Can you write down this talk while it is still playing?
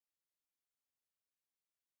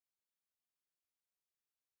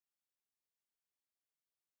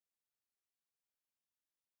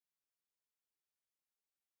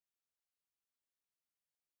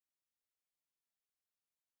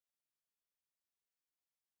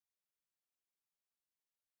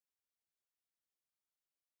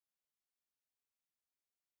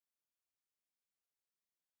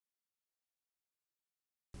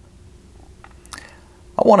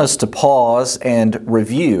I want us to pause and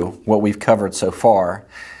review what we've covered so far.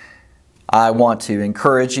 I want to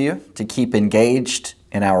encourage you to keep engaged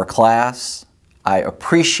in our class. I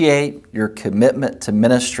appreciate your commitment to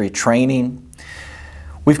ministry training.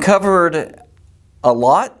 We've covered a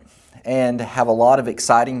lot and have a lot of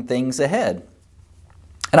exciting things ahead.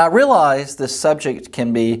 And I realize this subject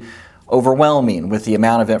can be overwhelming with the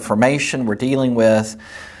amount of information we're dealing with,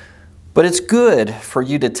 but it's good for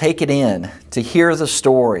you to take it in, to hear the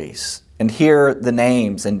stories and hear the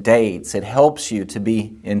names and dates. It helps you to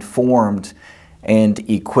be informed and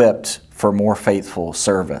equipped for more faithful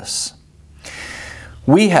service.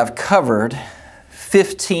 We have covered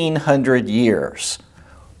 1,500 years,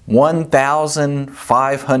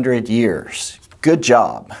 1,500 years. Good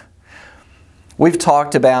job. We've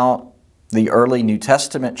talked about the early New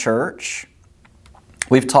Testament church.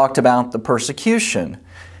 We've talked about the persecution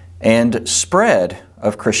and spread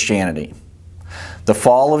of Christianity, the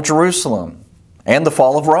fall of Jerusalem and the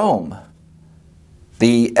fall of Rome,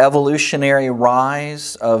 the evolutionary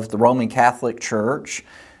rise of the Roman Catholic Church,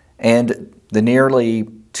 and the nearly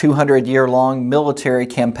 200-year-long military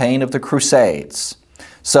campaign of the Crusades.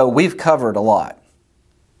 So we've covered a lot.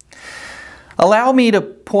 Allow me to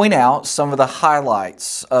point out some of the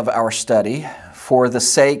highlights of our study for the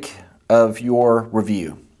sake of your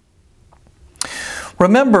review.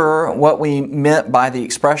 Remember what we meant by the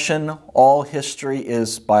expression, all history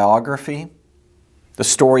is biography. The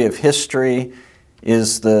story of history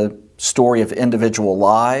is the story of individual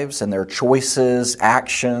lives and their choices,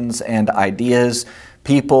 actions, and ideas.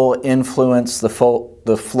 People influence the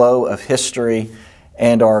flow of history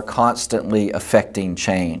and are constantly affecting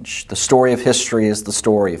change. The story of history is the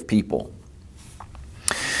story of people.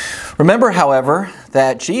 Remember, however,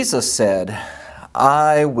 that Jesus said,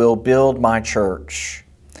 I will build my church,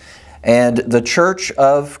 and the church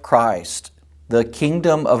of Christ, the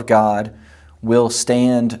kingdom of God, will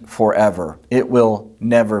stand forever. It will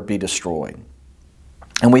never be destroyed.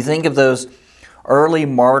 And we think of those early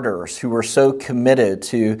martyrs who were so committed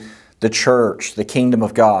to the church, the kingdom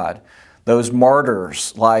of God. Those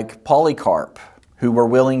martyrs like Polycarp, who were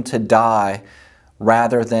willing to die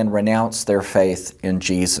rather than renounce their faith in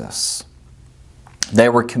Jesus. They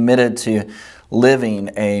were committed to living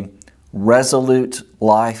a resolute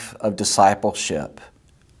life of discipleship,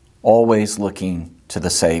 always looking to the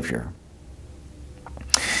Savior.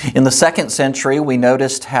 In the 2nd century, we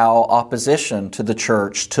noticed how opposition to the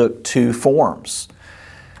church took two forms: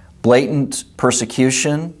 blatant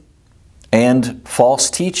persecution and false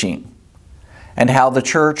teaching, and how the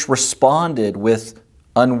church responded with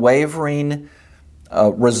unwavering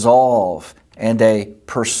resolve and a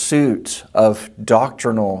pursuit of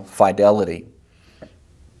doctrinal fidelity.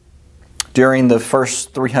 During the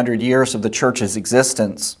first 300 years of the church's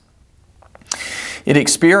existence, it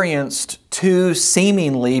experienced two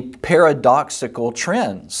seemingly paradoxical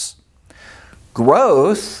trends: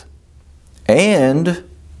 growth and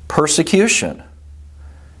persecution.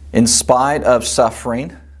 In spite of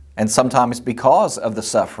suffering, and sometimes because of the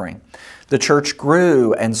suffering, the church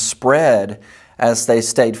grew and spread as they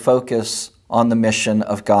stayed focused on the mission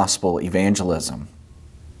of gospel evangelism.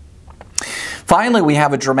 Finally, we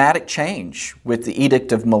have a dramatic change with the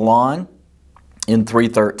Edict of Milan in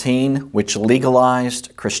 313, which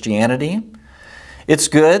legalized Christianity. It's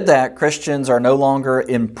good that Christians are no longer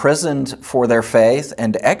imprisoned for their faith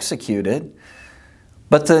and executed,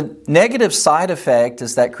 but the negative side effect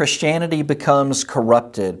is that Christianity becomes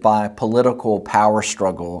corrupted by political power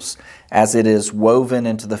struggles as it is woven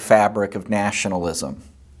into the fabric of nationalism.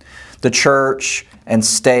 The church and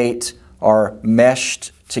state are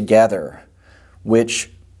meshed together, which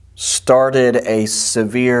started a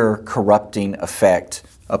severe corrupting effect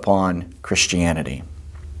upon Christianity.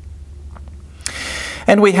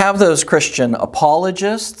 And we have those Christian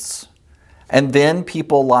apologists, and then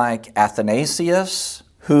people like Athanasius,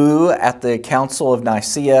 who at the Council of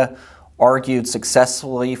Nicaea argued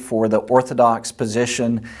successfully for the orthodox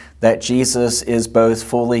position that Jesus is both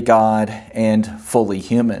fully God and fully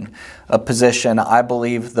human, a position I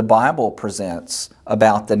believe the Bible presents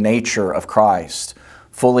about the nature of Christ,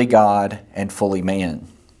 fully God and fully man.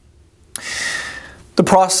 The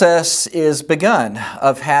process is begun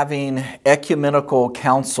of having ecumenical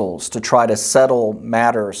councils to try to settle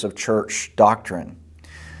matters of church doctrine.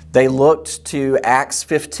 They looked to Acts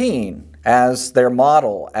 15 as their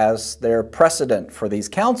model, as their precedent for these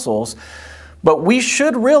councils, but we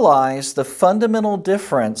should realize the fundamental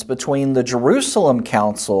difference between the Jerusalem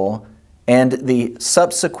Council and the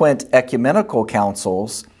subsequent ecumenical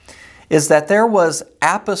councils is that there was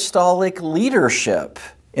apostolic leadership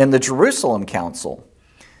in the Jerusalem Council.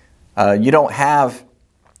 You don't have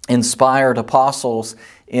inspired apostles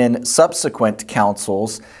in subsequent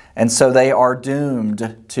councils, and so they are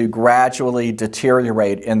doomed to gradually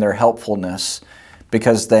deteriorate in their helpfulness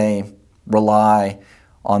because they rely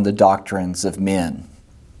on the doctrines of men.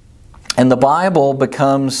 And the Bible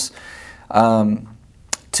becomes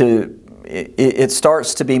it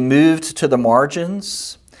starts to be moved to the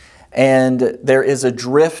margins, and there is a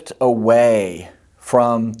drift away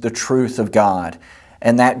from the truth of God.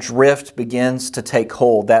 And that drift begins to take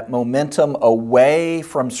hold, that momentum away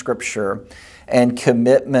from Scripture and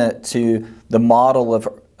commitment to the model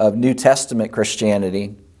of New Testament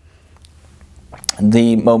Christianity.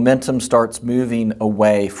 The momentum starts moving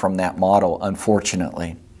away from that model,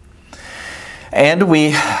 unfortunately. And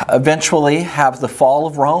we eventually have the fall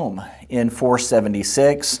of Rome in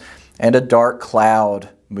 476, and a dark cloud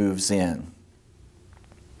moves in.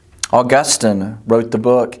 Augustine wrote the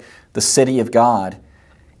book, The City of God,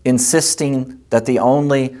 insisting that the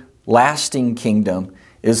only lasting kingdom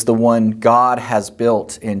is the one God has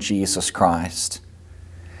built in Jesus Christ.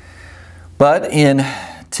 But in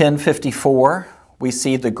 1054, we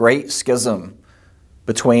see the great schism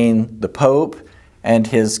between the Pope and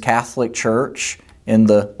his Catholic Church in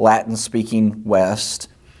the Latin-speaking West,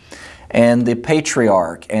 and the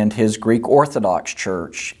Patriarch and his Greek Orthodox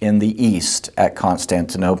Church in the East at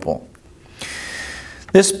Constantinople.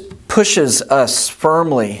 This pushes us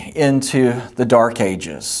firmly into the Dark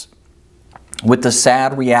Ages with the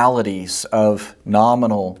sad realities of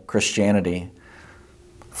nominal Christianity,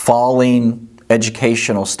 falling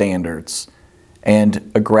educational standards,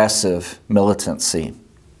 and aggressive militancy.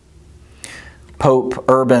 Pope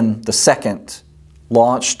Urban II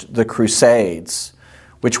launched the Crusades,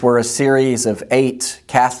 which were a series of 8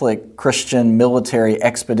 Catholic Christian military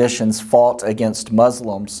expeditions fought against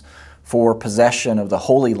Muslims for possession of the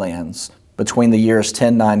Holy Lands between the years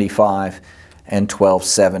 1095 and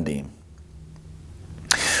 1270.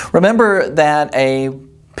 Remember that a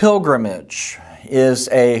pilgrimage is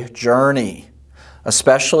a journey,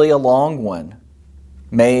 especially a long one,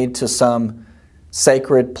 made to some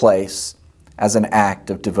sacred place as an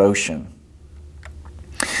act of devotion.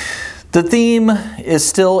 The theme is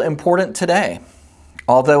still important today,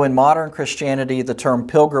 although in modern Christianity the term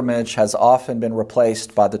pilgrimage has often been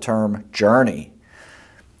replaced by the term journey.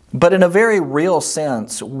 But in a very real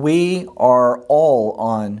sense, we are all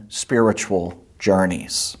on spiritual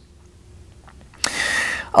journeys.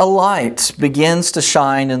 A light begins to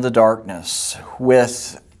shine in the darkness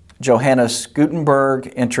with Johannes Gutenberg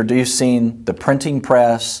introducing the printing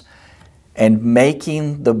press and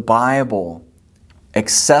making the Bible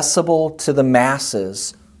accessible to the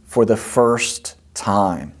masses for the first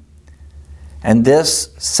time. And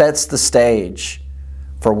this sets the stage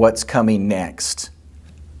for what's coming next: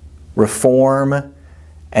 reform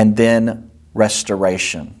and then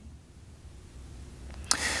restoration.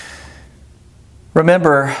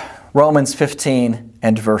 Remember Romans 15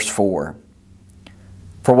 and verse 4.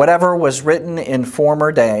 For whatever was written in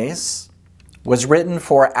former days was written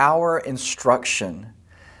for our instruction,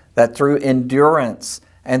 that through endurance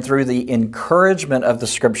and through the encouragement of the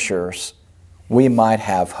Scriptures, we might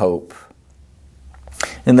have hope.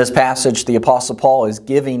 In this passage, the Apostle Paul is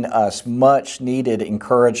giving us much needed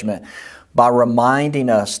encouragement by reminding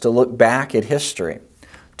us to look back at history,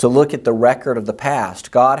 to look at the record of the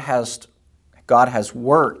past. God has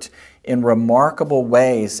worked in remarkable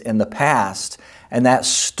ways in the past, and that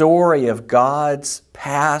story of God's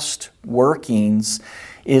past workings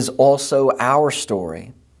is also our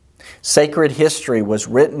story. Sacred history was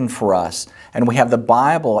written for us, and we have the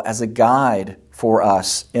Bible as a guide for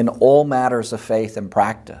us in all matters of faith and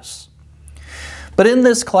practice. But in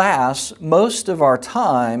this class, most of our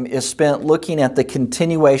time is spent looking at the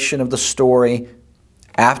continuation of the story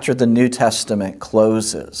after the New Testament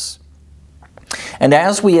closes. And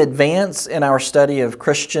as we advance in our study of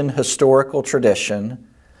Christian historical tradition,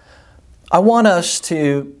 I want us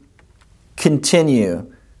to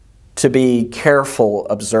continue to be careful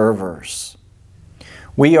observers.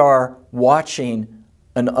 We are watching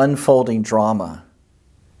an unfolding drama.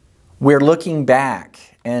 We're looking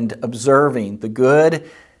back and observing the good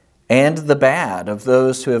and the bad of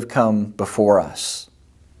those who have come before us.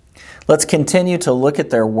 Let's continue to look at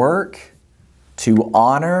their work, to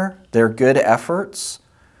honor their good efforts,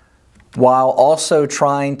 while also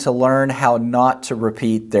trying to learn how not to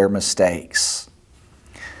repeat their mistakes.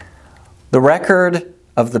 The record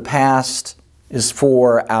of the past is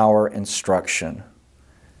for our instruction,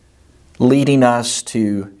 leading us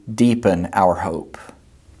to deepen our hope.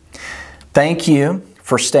 Thank you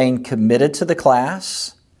for staying committed to the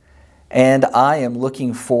class, and I am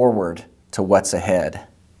looking forward to what's ahead.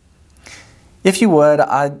 If you would,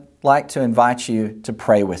 I'd like to invite you to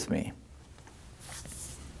pray with me.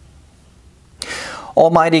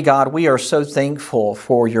 Almighty God, we are so thankful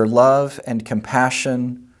for your love and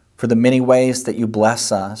compassion, for the many ways that you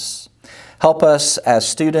bless us. Help us as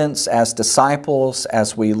students, as disciples,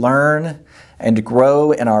 as we learn and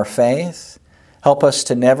grow in our faith. Help us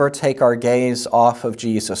to never take our gaze off of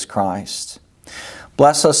Jesus Christ.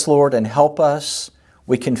 Bless us, Lord, and help us.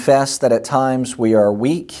 We confess that at times we are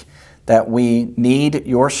weak, that we need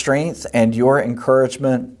your strength and your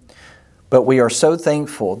encouragement. But we are so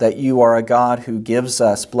thankful that you are a God who gives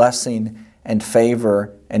us blessing and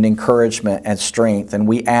favor and encouragement and strength. And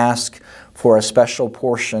we ask for a special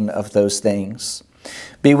portion of those things.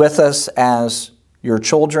 Be with us as your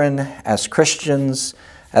children, as Christians,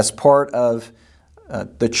 as part of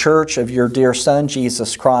the church of your dear Son,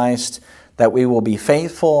 Jesus Christ, that we will be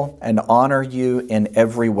faithful and honor you in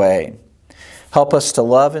every way. Help us to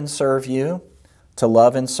love and serve you, to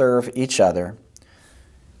love and serve each other.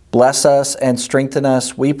 Bless us and strengthen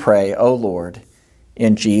us, we pray, O Lord,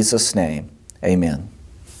 in Jesus' name. Amen.